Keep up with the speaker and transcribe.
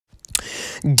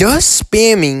Does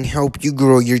spamming help you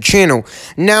grow your channel?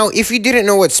 Now, if you didn't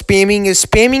know what spamming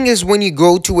is when you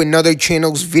go to another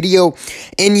channel's video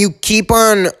and you keep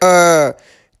on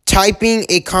typing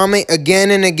a comment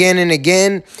again and again and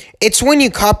again. It's when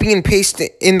you copy and paste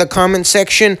it in the comment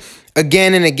section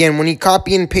again and again. When you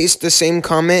copy and paste the same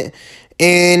comment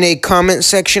in a comment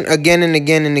section again and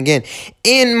again and again.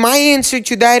 And my answer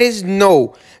to that is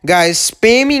no. Guys,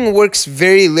 spamming works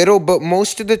very little, but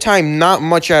most of the time, not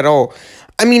much at all.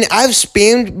 I mean, I've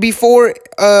spammed before.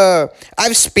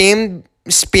 I've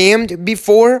spammed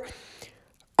before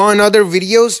on other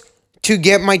videos to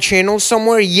get my channel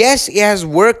somewhere. Yes, it has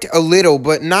worked a little,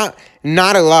 but not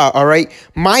a lot, all right?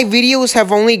 My videos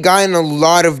have only gotten a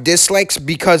lot of dislikes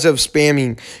because of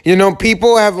spamming. You know,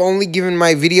 people have only given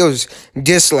my videos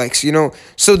dislikes, you know?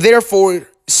 So therefore,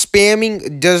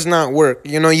 spamming does not work.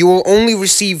 You know, you will only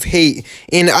receive hate.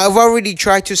 And I've already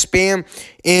tried to spam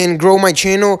and grow my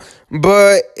channel,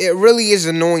 but it really is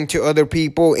annoying to other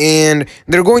people, and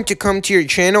they're going to come to your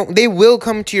channel. They will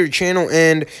come to your channel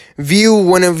and view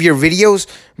one of your videos,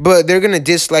 but they're going to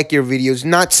dislike your videos,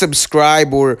 not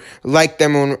subscribe or like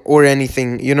them or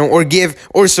anything, you know, or give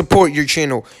or support your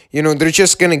channel. You know, they're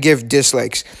just going to give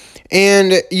dislikes.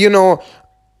 And, you know,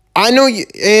 I know you,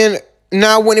 and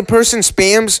now, when a person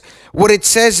spams, what it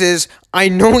says is, I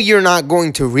know you're not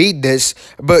going to read this,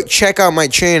 but check out my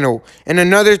channel. And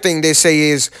another thing they say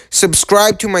is,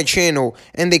 subscribe to my channel.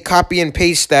 And they copy and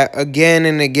paste that again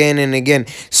and again and again.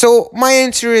 So my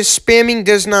answer is, spamming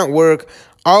does not work.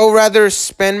 I'll rather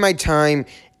spend my time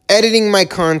editing my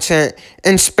content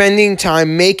and spending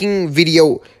time making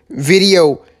videos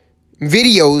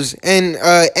and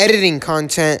editing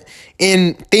content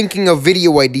and thinking of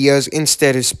video ideas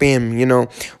instead of spam. You know,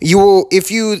 you will,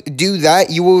 if you do that,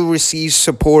 you will receive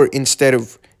support instead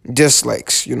of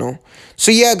dislikes, you know. So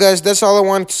yeah, guys, that's all I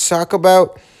wanted to talk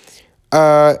about,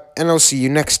 and I'll see you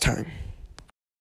next time.